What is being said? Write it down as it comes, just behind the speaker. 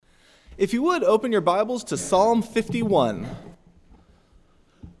If you would, open your Bibles to Psalm 51.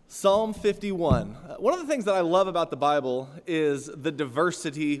 Psalm 51. One of the things that I love about the Bible is the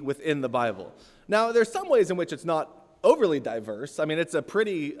diversity within the Bible. Now, there's some ways in which it's not overly diverse. I mean, it's a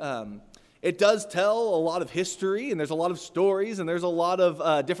pretty, it does tell a lot of history, and there's a lot of stories, and there's a lot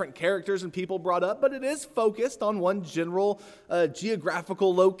of different characters and people brought up, but it is focused on one general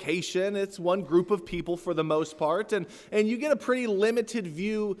geographical location. It's one group of people for the most part, and you get a pretty limited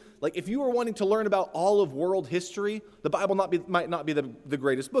view. Like, if you were wanting to learn about all of world history, the Bible might not be the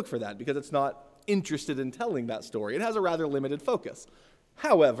greatest book for that, because it's not interested in telling that story. It has a rather limited focus.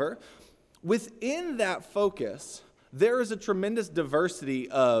 However, within that focus, there is a tremendous diversity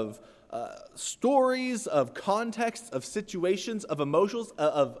of stories, of contexts, of situations, of emotions,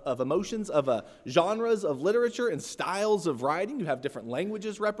 of genres of literature and styles of writing. You have different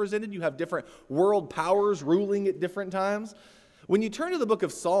languages represented. You have different world powers ruling at different times. When you turn to the book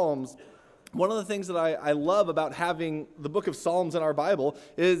of Psalms, one of the things that I love about having the book of Psalms in our Bible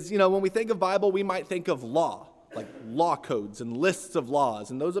is, when we think of Bible, we might think of law, like law codes and lists of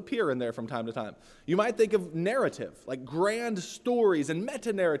laws, and those appear in there from time to time. You might think of narrative, like grand stories and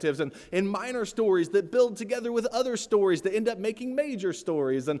meta-narratives and minor stories that build together with other stories that end up making major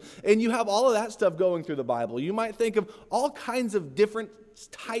stories, and you have all of that stuff going through the Bible. You might think of all kinds of different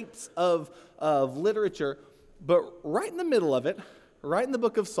types of literature, but right in the middle of it, right in the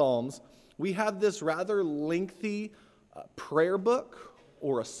book of Psalms, we have this rather lengthy prayer book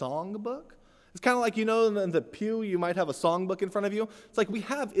or a song book. It's kind of like, in the pew, you might have a songbook in front of you. It's like we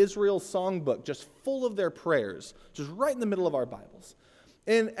have Israel's songbook just full of their prayers, just right in the middle of our Bibles.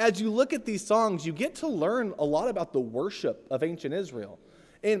 And as you look at these songs, you get to learn a lot about the worship of ancient Israel.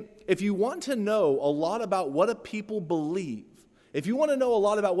 And if you want to know a lot about what a people believe, if you want to know a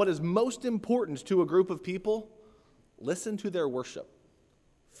lot about what is most important to a group of people, listen to their worship.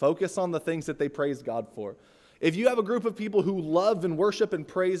 Focus on the things that they praise God for. If you have a group of people who love and worship and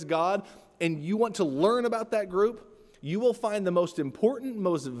praise God, and you want to learn about that group, you will find the most important,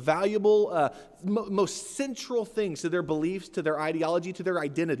 most valuable, most central things to their beliefs, to their ideology, to their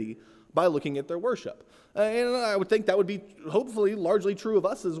identity by looking at their worship. And I would think that would be hopefully largely true of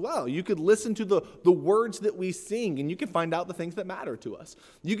us as well. You could listen to the words that we sing, and you can find out the things that matter to us.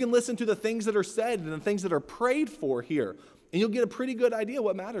 You can listen to the things that are said and the things that are prayed for here, and you'll get a pretty good idea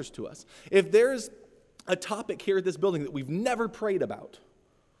what matters to us. If there's a topic here at this building that we've never prayed about,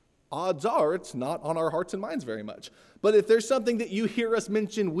 odds are it's not on our hearts and minds very much. But if there's something that you hear us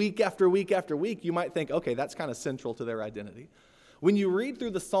mention week after week after week, you might think, okay, that's kind of central to their identity. When you read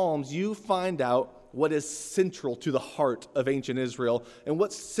through the Psalms, you find out what is central to the heart of ancient Israel and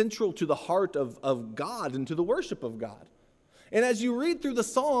what's central to the heart of God and to the worship of God. And as you read through the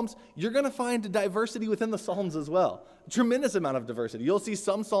Psalms, you're going to find diversity within the Psalms as well. A tremendous amount of diversity. You'll see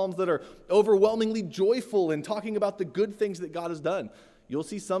some Psalms that are overwhelmingly joyful in talking about the good things that God has done. You'll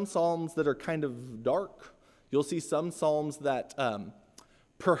see some Psalms that are kind of dark. You'll see some Psalms that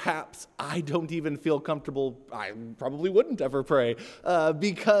perhaps I don't even feel comfortable, I probably wouldn't ever pray,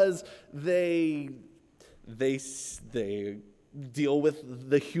 because they deal with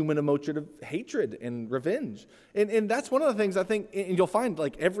the human emotion of hatred and revenge. And that's one of the things I think, and you'll find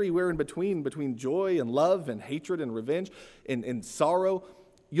like everywhere in between joy and love and hatred and revenge and sorrow,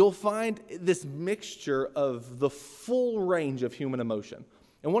 you'll find this mixture of the full range of human emotion.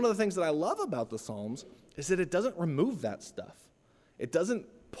 And one of the things that I love about the Psalms is that it doesn't remove that stuff. It doesn't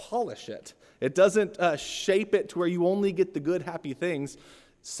polish it. It doesn't shape it to where you only get the good, happy things.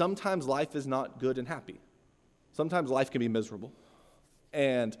 Sometimes life is not good and happy. Sometimes life can be miserable.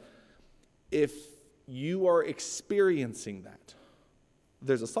 And if you are experiencing that,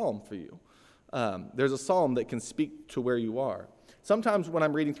 there's a psalm for you. There's a psalm that can speak to where you are. Sometimes when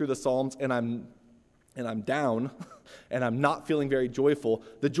I'm reading through the Psalms and I'm down and I'm not feeling very joyful,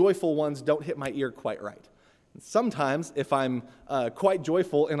 the joyful ones don't hit my ear quite right. Sometimes if I'm quite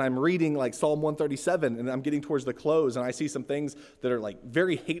joyful and I'm reading like Psalm 137 and I'm getting towards the close and I see some things that are like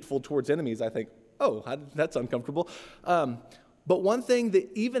very hateful towards enemies, I think, oh, that's uncomfortable. But one thing that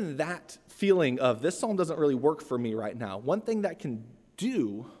even that feeling of this psalm doesn't really work for me right now, one thing that can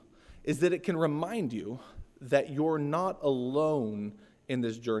do is that it can remind you that you're not alone in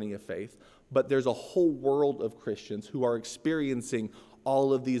this journey of faith, but there's a whole world of Christians who are experiencing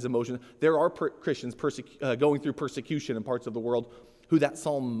all of these emotions. There are Christians going through persecution in parts of the world who that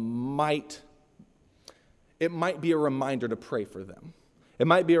psalm might be a reminder to pray for them. It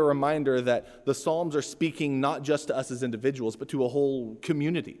might be a reminder that the Psalms are speaking not just to us as individuals, but to a whole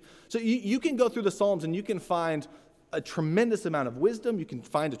community. So you can go through the Psalms and you can find a tremendous amount of wisdom. You can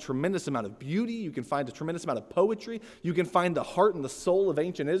find a tremendous amount of beauty. You can find a tremendous amount of poetry. You can find the heart and the soul of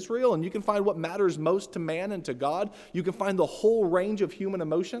ancient Israel, and you can find what matters most to man and to God. You can find the whole range of human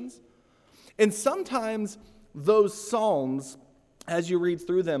emotions. And sometimes those psalms, as you read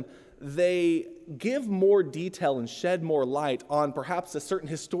through them, they give more detail and shed more light on perhaps a certain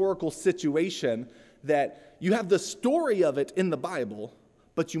historical situation that you have the story of it in the Bible,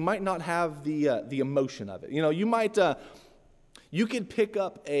 but you might not have the emotion of it. You know, you could pick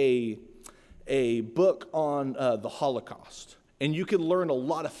up a book on the Holocaust, and you could learn a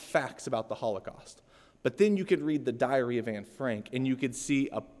lot of facts about the Holocaust. But then you could read the Diary of Anne Frank, and you could see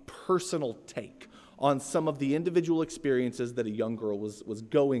a personal take on some of the individual experiences that a young girl was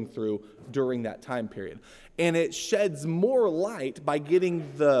going through during that time period. And it sheds more light by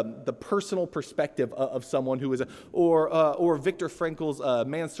getting the personal perspective of someone who is, or Viktor Frankl's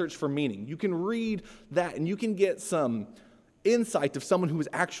Man's Search for Meaning. You can read that and you can get some insight of someone who was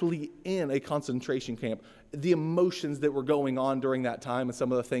actually in a concentration camp, the emotions that were going on during that time and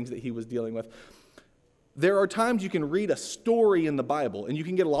some of the things that he was dealing with. There are times you can read a story in the Bible and you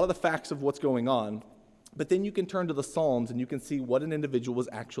can get a lot of the facts of what's going on, but then you can turn to the Psalms and you can see what an individual was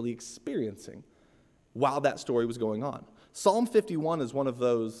actually experiencing while that story was going on. Psalm 51 is one of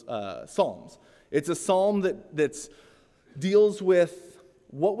those psalms. It's a psalm that deals with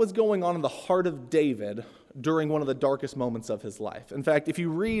what was going on in the heart of David during one of the darkest moments of his life. In fact, if you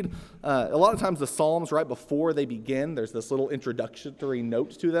read, a lot of times the Psalms, right before they begin, there's this little introductory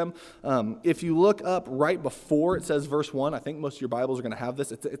note to them. If you look up right before it says verse 1, I think most of your Bibles are going to have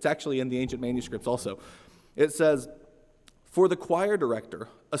this. It's actually in the ancient manuscripts also. It says, "For the choir director,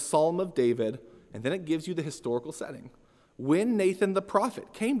 a psalm of David," and then it gives you the historical setting. "When Nathan the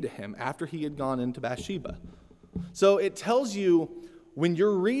prophet came to him after he had gone into Bathsheba." So it tells you, when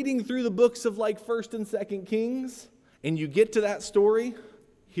you're reading through the books of like 1st and 2nd Kings, and you get to that story,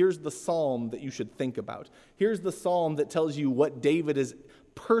 here's the psalm that you should think about. Here's the psalm that tells you what David is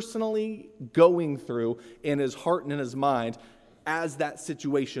personally going through in his heart and in his mind as that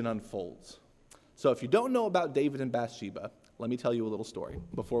situation unfolds. So if you don't know about David and Bathsheba, let me tell you a little story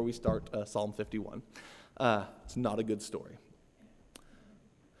before we start Psalm 51. It's not a good story.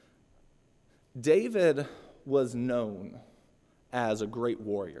 David was known as a great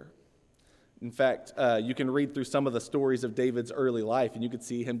warrior. In fact, you can read through some of the stories of David's early life, and you could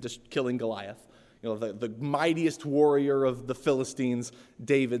see him just killing Goliath. You know, the mightiest warrior of the Philistines,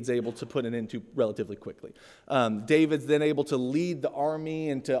 David's able to put an end to relatively quickly. David's then able to lead the army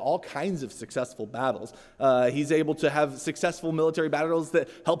into all kinds of successful battles. He's able to have successful military battles that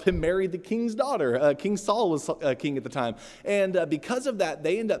help him marry the king's daughter. King Saul was king at the time. And because of that,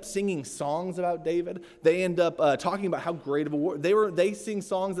 they end up singing songs about David. They end up talking about how great of a warrior. They sing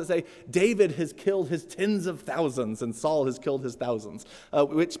songs that say, David has killed his tens of thousands and Saul has killed his thousands.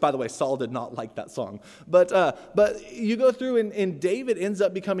 Which, by the way, Saul did not like that song. But you go through and David ends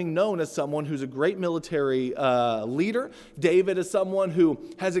up becoming known as someone who's a great military leader. David is someone who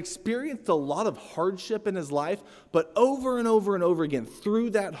has experienced a lot of hardship in his life, but over and over and over again,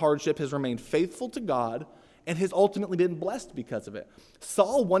 through that hardship has remained faithful to God and has ultimately been blessed because of it.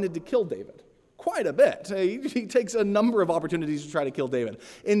 Saul wanted to kill David quite a bit. He takes a number of opportunities to try to kill David.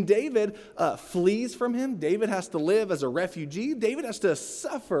 And David flees from him. David has to live as a refugee. David has to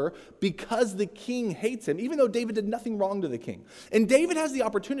suffer because the king hates him, even though David did nothing wrong to the king. And David has the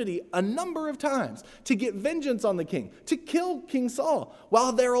opportunity a number of times to get vengeance on the king, to kill King Saul.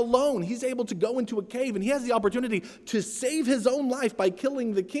 While they're alone, he's able to go into a cave and he has the opportunity to save his own life by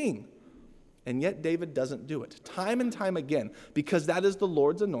killing the king. And yet David doesn't do it, time and time again, because that is the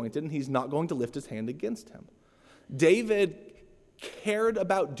Lord's anointed and he's not going to lift his hand against him. David cared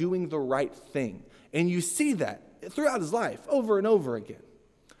about doing the right thing, and you see that throughout his life over and over again.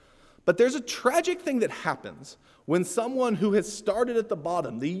 But there's a tragic thing that happens when someone who has started at the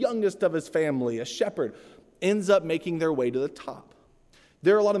bottom, the youngest of his family, a shepherd, ends up making their way to the top.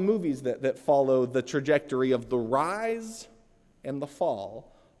 There are a lot of movies that follow the trajectory of the rise and the fall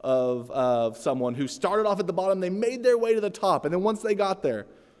of someone who started off at the bottom, they made their way to the top, and then once they got there,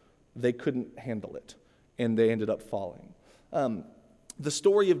 they couldn't handle it, and they ended up falling. The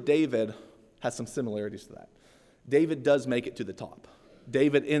story of David has some similarities to that. David does make it to the top.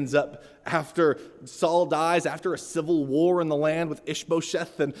 David ends up, after Saul dies, after a civil war in the land with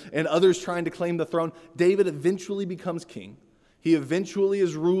Ishbosheth and others trying to claim the throne, David eventually becomes king. He eventually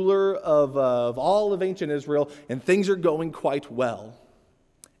is ruler of all of ancient Israel, and things are going quite well.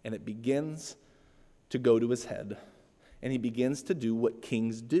 And it begins to go to his head. And he begins to do what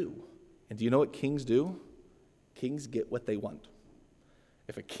kings do. And do you know what kings do? Kings get what they want.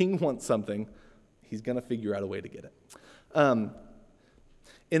 If a king wants something, He's going to figure out a way to get it.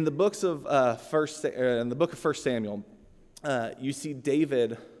 In the book of 1 Samuel, you see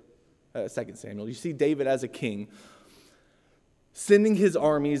David, 2 Samuel, you see David as a king sending his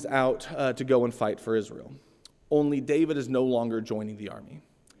armies out to go and fight for Israel. Only David is no longer joining the army.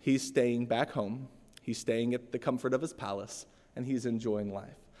 He's staying back home. He's staying at the comfort of his palace, and he's enjoying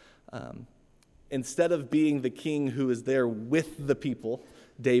life. Instead of being the king who is there with the people,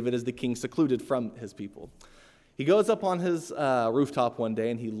 David is the king secluded from his people. He goes up on his rooftop one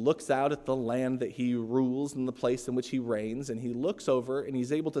day, and he looks out at the land that he rules and the place in which he reigns, and he looks over, and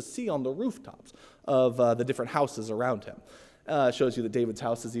he's able to see on the rooftops of the different houses around him. Shows you that David's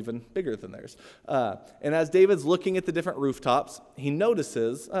house is even bigger than theirs. And as David's looking at the different rooftops, he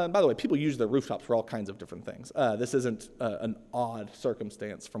notices, by the way, people use their rooftops for all kinds of different things. This isn't an odd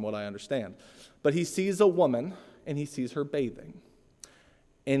circumstance from what I understand. But he sees a woman, and he sees her bathing.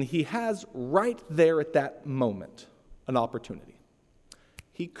 And he has right there at that moment an opportunity.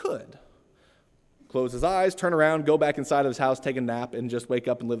 He could close his eyes, turn around, go back inside of his house, take a nap, and just wake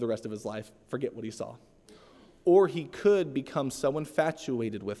up and live the rest of his life, forget what he saw. Or he could become so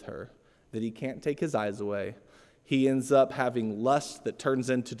infatuated with her that he can't take his eyes away. He ends up having lust that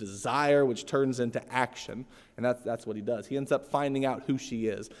turns into desire, which turns into action. And that's what he does. He ends up finding out who she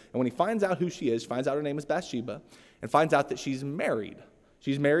is. And when he finds out who she is, finds out her name is Bathsheba, and finds out that she's married.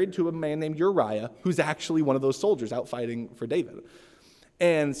 She's married to a man named Uriah, who's actually one of those soldiers out fighting for David.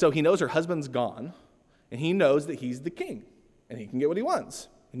 And so he knows her husband's gone, and he knows that he's the king, and he can get what he wants.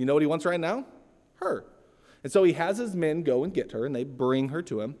 And you know what he wants right now? Her. And so he has his men go and get her, and they bring her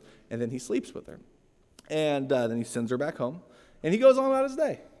to him, and then he sleeps with her. And then he sends her back home, and he goes on about his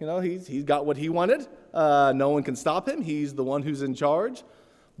day. You know, he's got what he wanted. No one can stop him. He's the one who's in charge.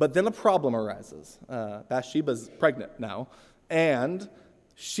 But then a problem arises. Bathsheba's pregnant now, and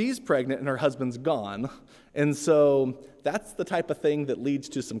she's pregnant, and her husband's gone. And so that's the type of thing that leads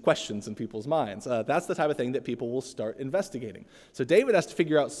to some questions in people's minds. That's the type of thing that people will start investigating. So David has to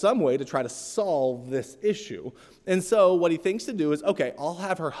figure out some way to try to solve this issue. And so what he thinks to do is, okay, I'll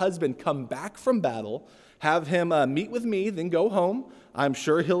have her husband come back from battle, have him meet with me, then go home. I'm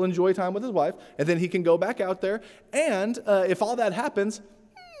sure he'll enjoy time with his wife, and then he can go back out there. And if all that happens,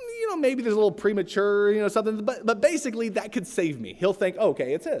 maybe there's a little premature, something, but basically that could save me. He'll think,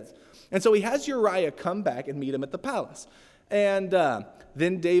 okay, it's his. And so he has Uriah come back and meet him at the palace. And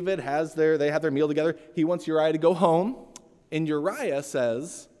then David they have their meal together. He wants Uriah to go home. And Uriah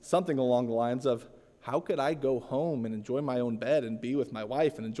says something along the lines of, how could I go home and enjoy my own bed and be with my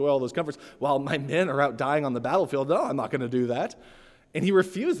wife and enjoy all those comforts while my men are out dying on the battlefield? No, I'm not going to do that. And he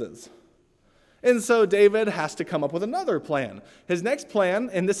refuses. And so David has to come up with another plan. His next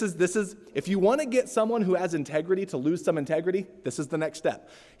plan, and this is if you want to get someone who has integrity to lose some integrity, this is the next step.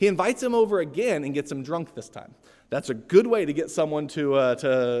 He invites him over again and gets him drunk this time. That's a good way to get someone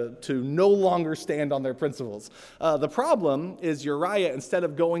to no longer stand on their principles. The problem is Uriah, instead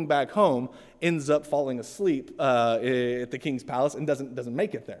of going back home, ends up falling asleep at the king's palace and doesn't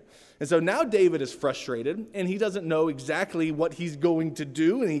make it there. And so now David is frustrated, and he doesn't know exactly what he's going to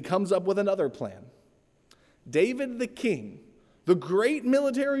do, and he comes up with another plan. David the king, the great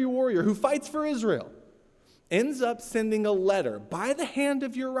military warrior who fights for Israel, ends up sending a letter by the hand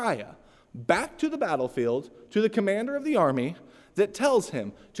of Uriah back to the battlefield, to the commander of the army, that tells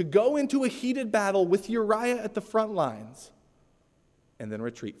him to go into a heated battle with Uriah at the front lines and then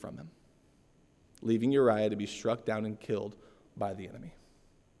retreat from him, leaving Uriah to be struck down and killed by the enemy.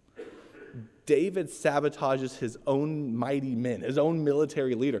 David sabotages his own mighty men, his own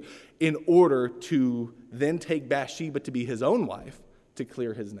military leader, in order to then take Bathsheba to be his own wife to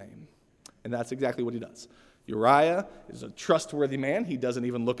clear his name. And that's exactly what he does. Uriah is a trustworthy man. He doesn't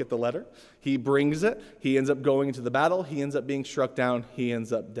even look at the letter. He brings it. He ends up going into the battle. He ends up being struck down. He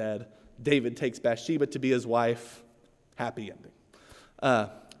ends up dead. David takes Bathsheba to be his wife. Happy ending.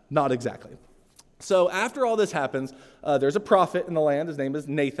 Not exactly. So after all this happens, there's a prophet in the land. His name is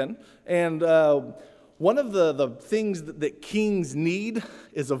Nathan. And one of the things that kings need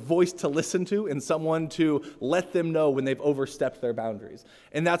is a voice to listen to and someone to let them know when they've overstepped their boundaries.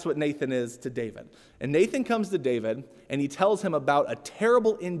 And that's what Nathan is to David. And Nathan comes to David, and he tells him about a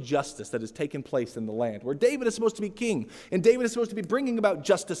terrible injustice that has taken place in the land, where David is supposed to be king, and David is supposed to be bringing about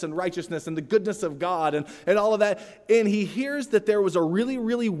justice and righteousness and the goodness of God and all of that. And he hears that there was a really,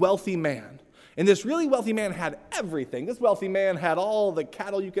 really wealthy man. And this really wealthy man had everything. This wealthy man had all the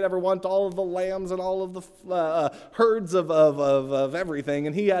cattle you could ever want, all of the lambs and all of the herds of everything.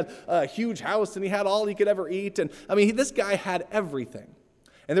 And he had a huge house, and he had all he could ever eat. And this guy had everything.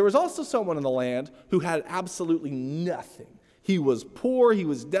 And there was also someone in the land who had absolutely nothing. He was poor, he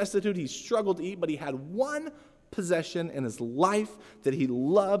was destitute, he struggled to eat, but he had one possession in his life that he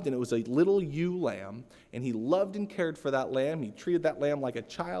loved, and it was a little ewe lamb. And he loved and cared for that lamb. He treated that lamb like a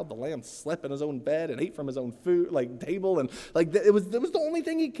child. The lamb slept in his own bed and ate from his own food, table, and it was the only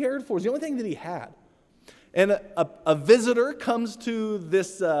thing he cared for. It was the only thing that he had. And a visitor comes to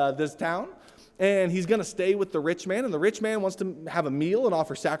this town, and he's going to stay with the rich man, and the rich man wants to have a meal and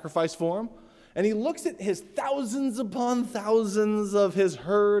offer sacrifice for him. And he looks at his thousands upon thousands of his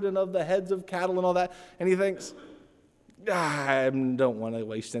herd and of the heads of cattle and all that, and he thinks, I don't want to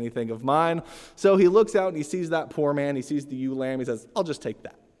waste anything of mine. So he looks out and he sees that poor man. He sees the ewe lamb. He says, I'll just take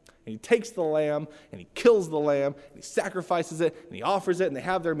that. And he takes the lamb and he kills the lamb and he sacrifices it and he offers it and they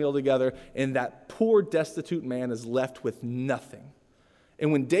have their meal together. And that poor destitute man is left with nothing.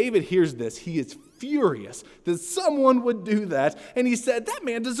 And when David hears this, he is furious that someone would do that. And he said, that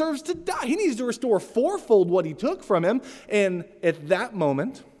man deserves to die. He needs to restore fourfold what he took from him. And at that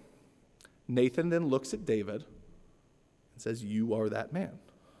moment, Nathan then looks at David and says, you are that man.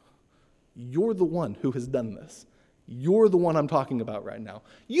 You're the one who has done this. You're the one I'm talking about right now.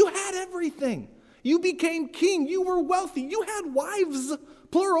 You had everything. You became king. You were wealthy. You had wives,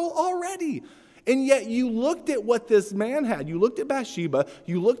 plural, already. And yet you looked at what this man had. You looked at Bathsheba.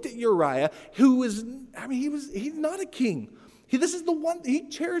 You looked at Uriah, he's not a king. This is the one, he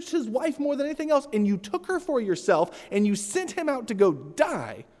cherished his wife more than anything else, and you took her for yourself, and you sent him out to go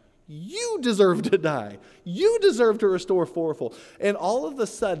die. You deserve to die. You deserve to restore fourfold. And all of a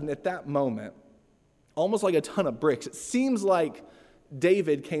sudden, at that moment, almost like a ton of bricks, it seems like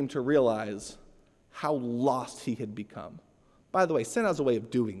David came to realize how lost he had become. By the way, sin has a way of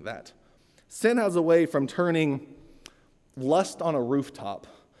doing that. Sin has a way from turning lust on a rooftop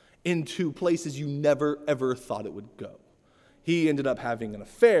into places you never, ever thought it would go. He ended up having an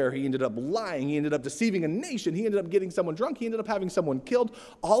affair. He ended up lying. He ended up deceiving a nation. He ended up getting someone drunk. He ended up having someone killed.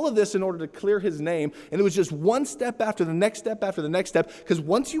 All of this in order to clear his name. And it was just one step after the next step after the next step. Because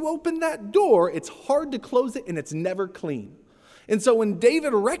once you open that door, it's hard to close it and it's never clean. And so when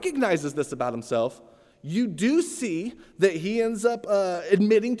David recognizes this about himself, you do see that he ends up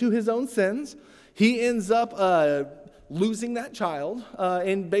admitting to his own sins. He ends up losing that child.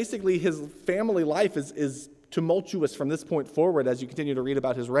 And basically his family life is tumultuous from this point forward as you continue to read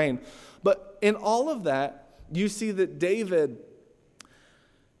about his reign. But in all of that, you see that David,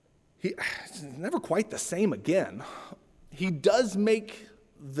 he's never quite the same again. He does make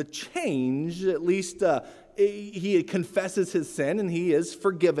the change, at least he confesses his sin and he is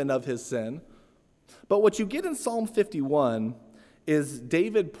forgiven of his sin. But what you get in Psalm 51 is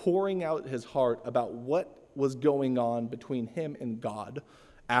David pouring out his heart about what was going on between him and God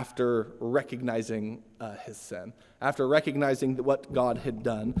after recognizing his sin, after recognizing what God had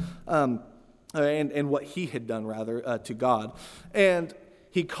done, and what he had done, rather, to God. And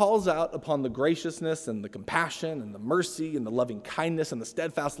he calls out upon the graciousness and the compassion and the mercy and the loving kindness and the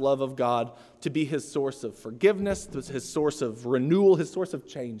steadfast love of God to be his source of forgiveness, his source of renewal, his source of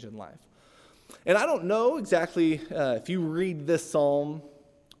change in life. And I don't know exactly, if you read this psalm,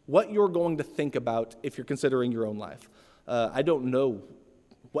 what you're going to think about if you're considering your own life. I don't know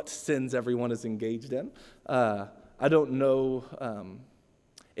what sins everyone is engaged in. I don't know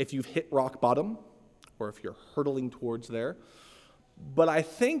if you've hit rock bottom or if you're hurtling towards there. But I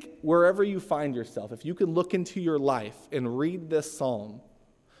think wherever you find yourself, if you can look into your life and read this psalm,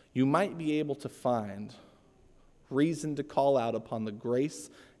 you might be able to find reason to call out upon the grace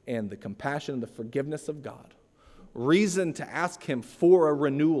and the compassion and the forgiveness of God. Reason to ask him for a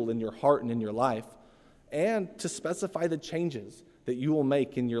renewal in your heart and in your life, and to specify the changes that you will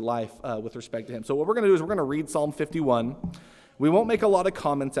make in your life with respect to him. So what we're going to do is we're going to read Psalm 51. We won't make a lot of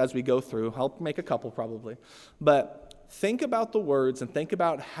comments as we go through. I'll make a couple probably. But think about the words and think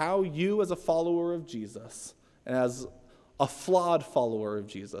about how you as a follower of Jesus, and as a flawed follower of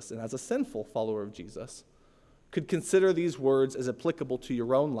Jesus, and as a sinful follower of Jesus, could consider these words as applicable to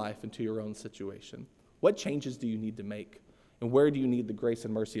your own life and to your own situation. What changes do you need to make? And where do you need the grace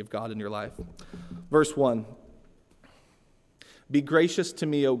and mercy of God in your life? Verse 1. Be gracious to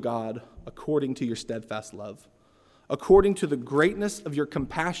me, O God, according to your steadfast love. According to the greatness of your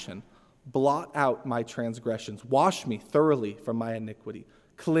compassion, blot out my transgressions. Wash me thoroughly from my iniquity.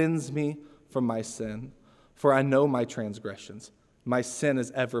 Cleanse me from my sin. For I know my transgressions. My sin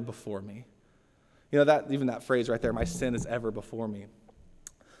is ever before me. You know, that phrase right there, my sin is ever before me.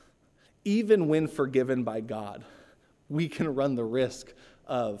 Even when forgiven by God, we can run the risk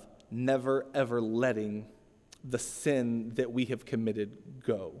of never, ever letting the sin that we have committed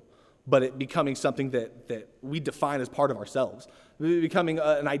go, but it becoming something that we define as part of ourselves, becoming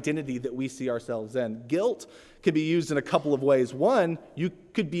an identity that we see ourselves in. Guilt can be used in a couple of ways. One, you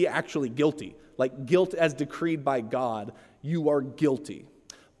could be actually guilty, like guilt as decreed by God. You are guilty.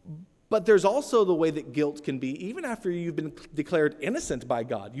 But there's also the way that guilt can be, even after you've been declared innocent by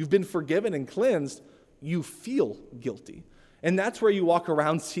God, you've been forgiven and cleansed, you feel guilty. And that's where you walk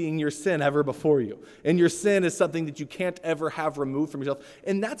around seeing your sin ever before you. And your sin is something that you can't ever have removed from yourself.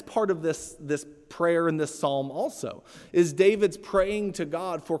 And that's part of this prayer in this psalm also, is David's praying to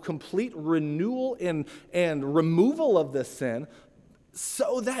God for complete renewal and removal of this sin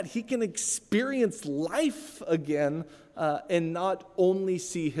so that he can experience life again and not only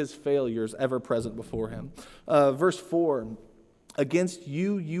see his failures ever present before him. Verse 4, against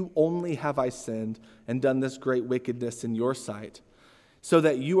you only have I sinned and done this great wickedness in your sight, so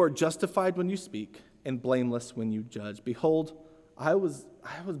that you are justified when you speak and blameless when you judge. Behold, I was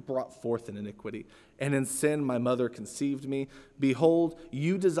brought forth in iniquity, and in sin my mother conceived me. Behold,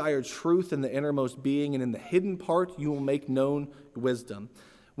 you desire truth in the innermost being, and in the hidden part you will make known wisdom.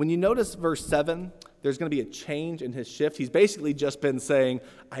 When you notice verse 7, there's going to be a change in his shift. He's basically just been saying,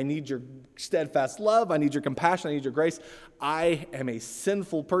 I need your steadfast love. I need your compassion. I need your grace. I am a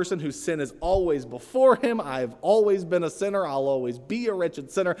sinful person whose sin is always before him. I've always been a sinner. I'll always be a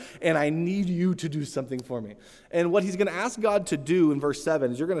wretched sinner. And I need you to do something for me. And what he's going to ask God to do in verse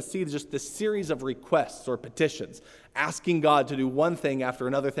 7 is you're going to see just this series of requests or petitions, asking God to do one thing after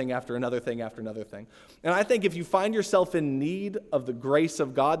another thing after another thing after another thing. And I think if you find yourself in need of the grace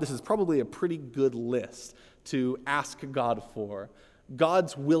of God, this is probably a pretty good list to ask God for.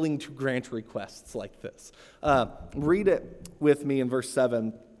 God's willing to grant requests like this. Read it with me in verse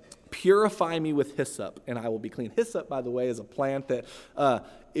 7. Purify me with hyssop, and I will be clean. Hyssop, by the way, is a plant that,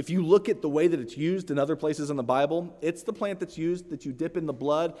 if you look at the way that it's used in other places in the Bible, it's the plant that's used that you dip in the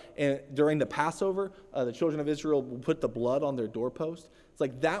blood, and during the Passover, the children of Israel will put the blood on their doorpost. It's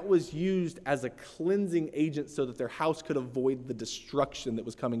like that was used as a cleansing agent so that their house could avoid the destruction that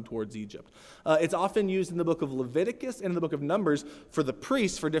was coming towards Egypt. It's often used in the book of Leviticus and in the book of Numbers for the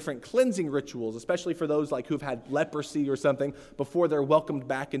priests for different cleansing rituals, especially for those like who've had leprosy or something before they're welcomed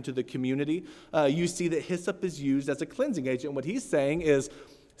back into the community. You see that hyssop is used as a cleansing agent. What he's saying is,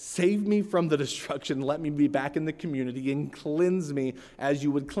 save me from the destruction. Let me be back in the community and cleanse me as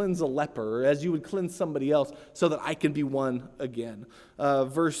you would cleanse a leper or as you would cleanse somebody else so that I can be one again.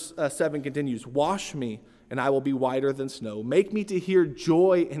 Verse 7 continues, wash me and I will be whiter than snow. Make me to hear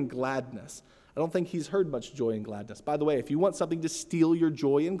joy and gladness. I don't think he's heard much joy and gladness. By the way, if you want something to steal your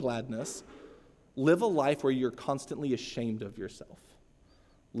joy and gladness, live a life where you're constantly ashamed of yourself.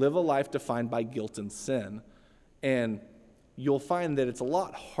 Live a life defined by guilt and sin, and you'll find that it's a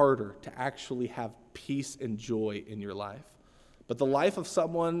lot harder to actually have peace and joy in your life. But the life of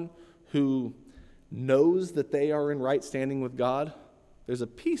someone who knows that they are in right standing with God, there's a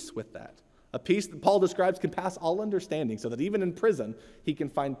peace with that. A peace that Paul describes can pass all understanding, so that even in prison, he can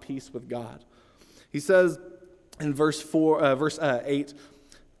find peace with God. He says in verse 8,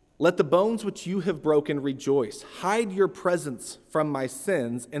 let the bones which you have broken rejoice. Hide your presence from my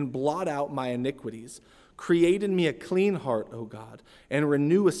sins and blot out my iniquities. Create in me a clean heart, O God, and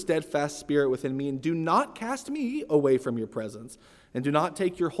renew a steadfast spirit within me. And do not cast me away from your presence, and do not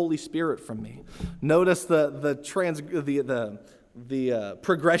take your Holy Spirit from me. Notice the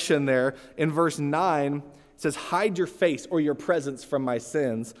progression there in verse 9. It says, hide your face or your presence from my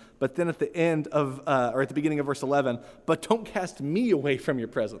sins. But then at the end of, or at the beginning of verse 11, but don't cast me away from your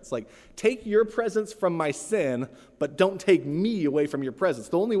presence. Like, take your presence from my sin, but don't take me away from your presence.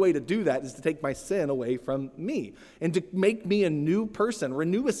 The only way to do that is to take my sin away from me and to make me a new person,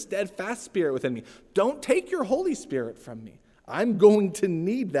 renew a steadfast spirit within me. Don't take your Holy Spirit from me. I'm going to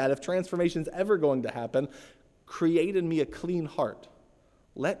need that if transformation's ever going to happen. Create in me a clean heart.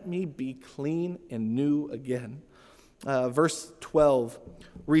 Let me be clean and new again. Verse 12,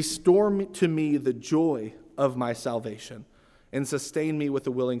 restore to me the joy of my salvation and sustain me with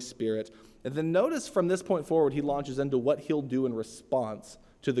a willing spirit. And then notice from this point forward, he launches into what he'll do in response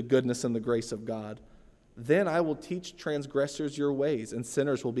to the goodness and the grace of God. Then I will teach transgressors your ways, and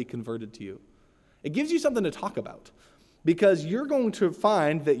sinners will be converted to you. It gives you something to talk about, because you're going to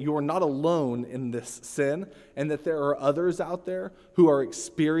find that you're not alone in this sin and that there are others out there who are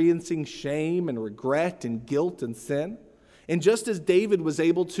experiencing shame and regret and guilt and sin. And just as David was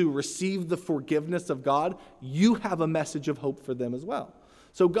able to receive the forgiveness of God, you have a message of hope for them as well.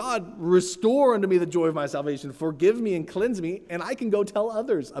 So God, restore unto me the joy of my salvation, forgive me and cleanse me, and I can go tell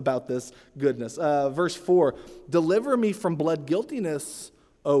others about this goodness. Verse 4, deliver me from blood guiltiness,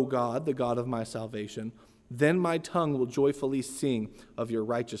 O God, the God of my salvation. Then my tongue will joyfully sing of your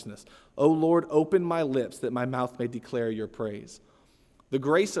righteousness. O Lord, open my lips that my mouth may declare your praise. The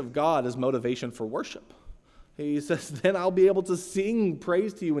grace of God is motivation for worship. He says, then I'll be able to sing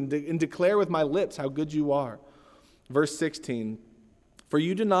praise to you and declare with my lips how good you are. Verse 16, for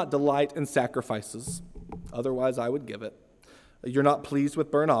you do not delight in sacrifices, otherwise I would give it. You're not pleased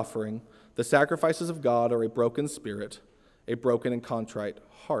with burnt offering. The sacrifices of God are a broken spirit, a broken and contrite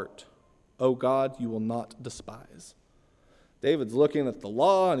heart. O God, you will not despise. David's looking at the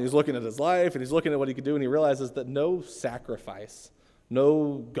law, and he's looking at his life, and he's looking at what he could do, and he realizes that no sacrifice,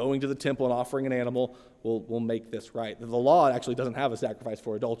 no going to the temple and offering an animal will make this right. The law actually doesn't have a sacrifice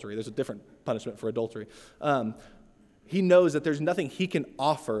for adultery. There's a different punishment for adultery. He knows that there's nothing he can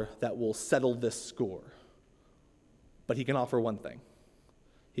offer that will settle this score. But he can offer one thing.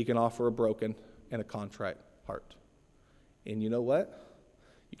 He can offer a broken and a contrite heart. And you know what?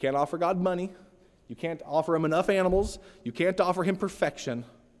 You can't offer God money. You can't offer him enough animals. You can't offer him perfection.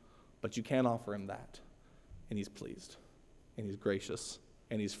 But you can offer him that. And he's pleased. And he's gracious.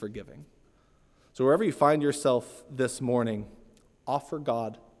 And he's forgiving. So wherever you find yourself this morning, offer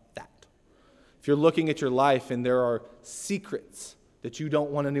God that. If you're looking at your life and there are secrets that you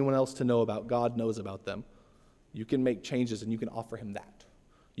don't want anyone else to know about, God knows about them. You can make changes and you can offer him that.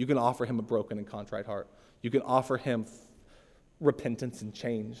 You can offer him a broken and contrite heart. You can offer him repentance and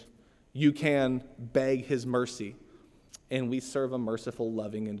change. You can beg his mercy. And we serve a merciful,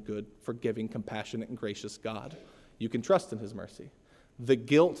 loving, and good, forgiving, compassionate, and gracious God. You can trust in his mercy. The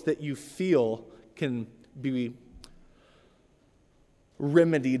guilt that you feel can be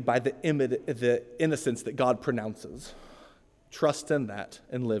remedied by the innocence that God pronounces. Trust in that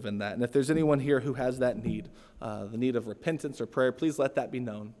and live in that. And if there's anyone here who has that need, the need of repentance or prayer, please let that be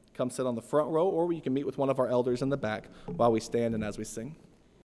known. Come sit on the front row, or you can meet with one of our elders in the back while we stand and as we sing.